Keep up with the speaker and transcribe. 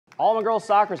Alleman girls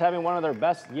soccer is having one of their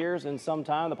best years in some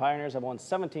time. The Pioneers have won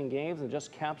 17 games and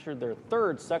just captured their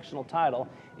third sectional title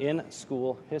in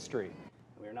school history.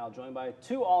 We are now joined by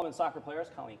two Alleman soccer players,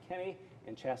 Colleen Kenny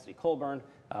and Chastity Colburn.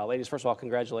 Ladies, first of all,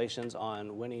 congratulations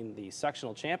on winning the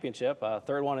sectional championship,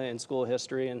 third one in school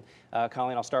history. And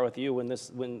Colleen, I'll start with you.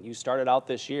 When you started out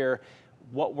this year,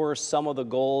 what were some of the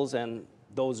goals? And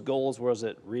those goals, was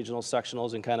it regional,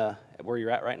 sectionals, and kind of where you're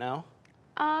at right now?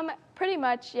 Pretty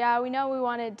much, yeah. We know we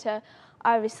wanted to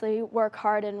obviously work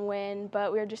hard and win,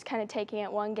 but we were just kind of taking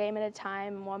it one game at a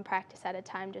time, one practice at a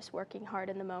time, just working hard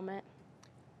in the moment.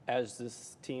 As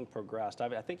this team progressed, I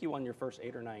think you won your first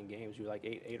 8 or 9 games. You were like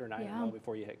 8 or 9 in a row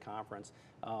before you hit conference.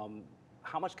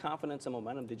 How much confidence and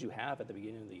momentum did you have at the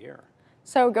beginning of the year?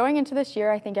 So going into this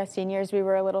year, I think as seniors we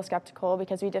were a little skeptical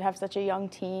because we did have such a young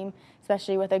team,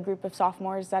 especially with a group of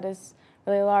sophomores that is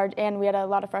really large, and we had a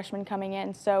lot of freshmen coming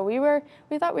in. So we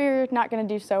thought we were not going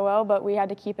to do so well, but we had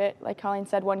to keep it, like Colleen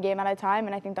said, one game at a time,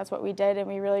 and I think that's what we did, and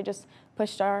we really just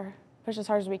pushed as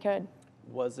hard as we could.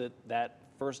 Was it that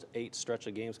first 8 stretch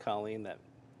of games, Colleen, that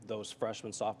those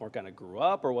freshmen, sophomore kind of grew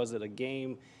up, or was it a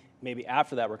game maybe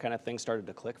after that where kind of things started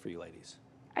to click for you ladies?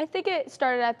 I think it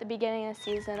started at the beginning of the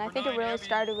season. I think it really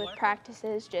started with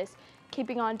practices, just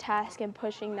keeping on task and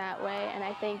pushing that way. And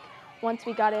I think once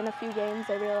we got in a few games,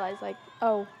 they realized, like,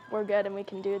 oh, we're good and we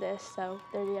can do this. So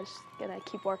they're just going to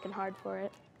keep working hard for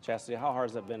it. Chastity, how hard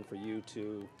has it been for you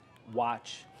to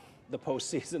watch the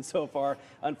postseason so far?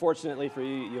 Unfortunately for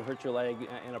you, you hurt your leg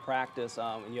in a practice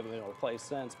and you haven't been able to play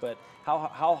since. But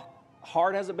how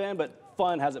hard has it been, but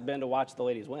fun has it been to watch the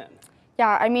ladies win?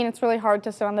 Yeah, I mean, it's really hard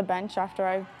to sit on the bench after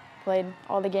I've played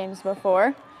all the games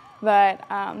before, but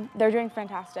they're doing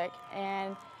fantastic,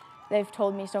 and they've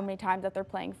told me so many times that they're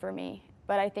playing for me.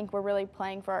 But I think we're really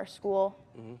playing for our school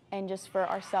and just for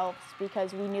ourselves,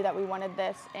 because we knew that we wanted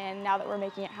this, and now that we're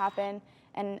making it happen,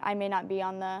 and I may not be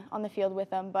on the field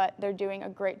with them, but they're doing a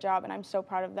great job, and I'm so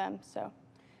proud of them. So,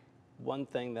 one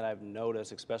thing that I've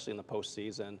noticed, especially in the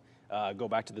postseason, go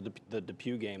back to the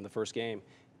Depew game, the first game.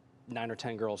 9 or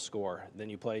 10 girls score. Then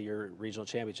you play your regional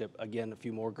championship. Again, a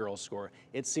few more girls score.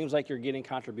 It seems like you're getting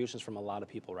contributions from a lot of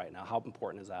people right now. How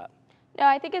important is that? No,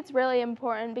 I think it's really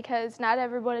important because not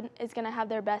everyone is going to have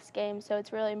their best game, so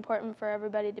it's really important for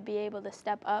everybody to be able to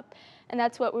step up, and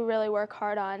that's what we really work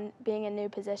hard on, being in new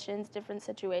positions, different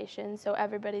situations, so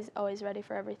everybody's always ready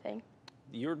for everything.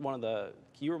 You were one of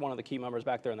the key members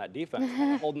back there in that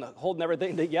defense, holding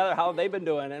everything together. How have they been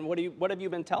doing, and what have you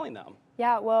been telling them?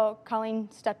 Yeah, well, Colleen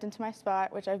stepped into my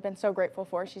spot, which I've been so grateful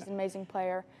for. She's an amazing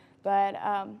player. But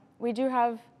we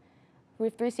have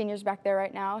 3 seniors back there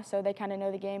right now, so they kind of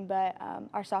know the game. But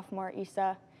our sophomore,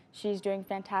 Issa, she's doing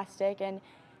fantastic. And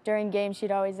during games,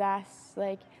 she'd always ask,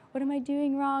 like, what am I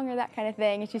doing wrong, or that kind of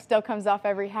thing. And she still comes off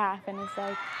every half and is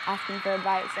like asking for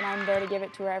advice. And I'm there to give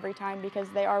it to her every time because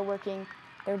they are working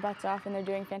their butts off and they're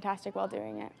doing fantastic while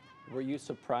doing it. Were you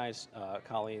surprised,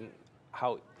 Colleen,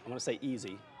 how, I'm going to say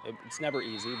easy, it's never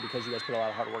easy because you guys put a lot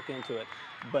of hard work into it,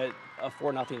 but a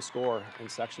 4-0 score in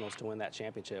sectionals to win that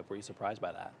championship, were you surprised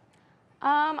by that?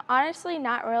 Honestly,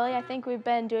 not really. I think we've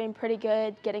been doing pretty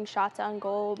good, getting shots on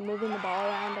goal, moving the ball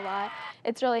around a lot.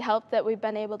 It's really helped that we've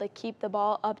been able to keep the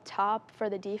ball up top for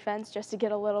the defense just to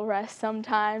get a little rest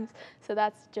sometimes, so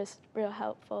that's just real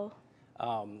helpful.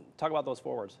 Talk about those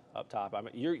forwards up top. I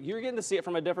mean, you're getting to see it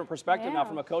from a different perspective now,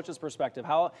 from a coach's perspective.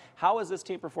 How is this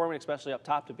team performing, especially up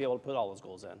top, to be able to put all those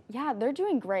goals in? Yeah, they're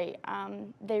doing great.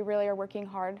 They really are working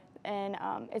hard, and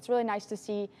it's really nice to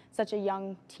see such a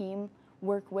young team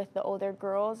work with the older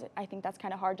girls. I think that's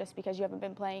kind of hard just because you haven't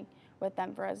been playing with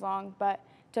them for as long, but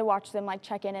to watch them like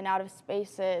check in and out of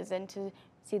spaces and to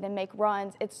see them make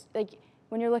runs, it's like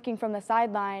when you're looking from the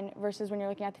sideline versus when you're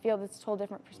looking at the field, it's a whole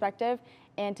different perspective.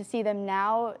 And to see them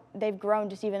now, they've grown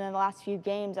just even in the last few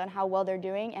games on how well they're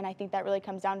doing, and I think that really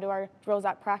comes down to our drills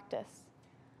at practice.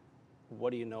 What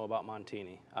do you know about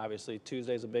Montini? Obviously,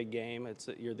 Tuesday's a big game.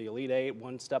 You're the Elite 8,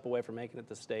 one step away from making it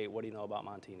to state. What do you know about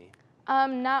Montini?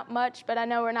 Not much, but I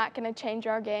know we're not going to change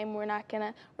our game. We're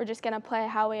just going to play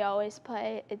how we always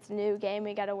play. It's a new game.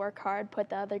 We got to work hard, put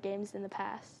the other games in the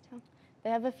past. They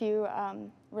have a few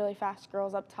really fast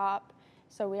girls up top,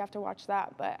 so we have to watch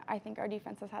that, but I think our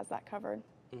defense has that covered.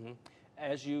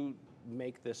 As you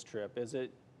make this trip, is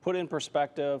it put in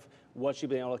perspective what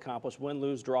you've been able to accomplish, win,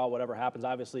 lose, draw, whatever happens?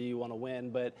 Obviously you want to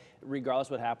win, but regardless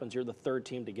of what happens, you're the 3rd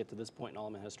team to get to this point in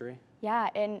Alleman history. Yeah,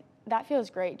 and that feels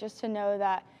great just to know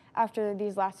that after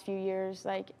these last few years,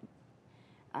 like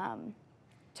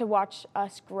to watch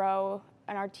us grow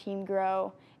and our team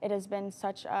grow, it has been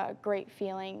such a great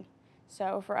feeling.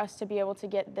 So for us to be able to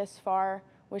get this far,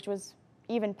 which was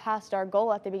even passed our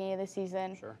goal at the beginning of the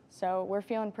season. Sure. So we're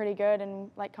feeling pretty good,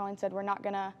 and like Colleen said, we're not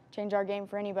going to change our game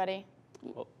for anybody.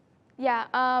 Well,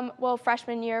 Yeah, well,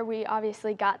 freshman year, we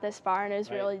obviously got this far, and it was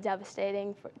Right. really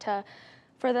devastating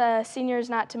for the seniors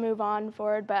not to move on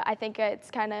forward, but I think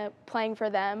it's kind of playing for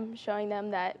them, showing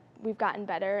them that we've gotten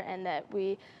better and that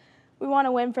we want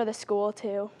to win for the school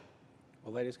too.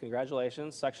 well, ladies,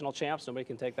 congratulations. Sectional champs, nobody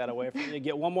can take that away from you. You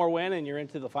get one more win and you're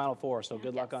into the Final Four, so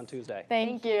good luck on Tuesday.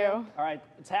 Thank you. All right,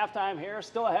 it's halftime here.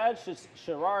 Still ahead,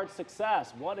 Sherrard's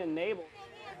success. What enabled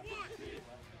the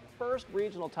first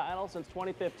regional title since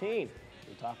 2015?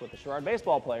 We talk with the Sherrard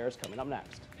baseball players coming up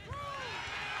next.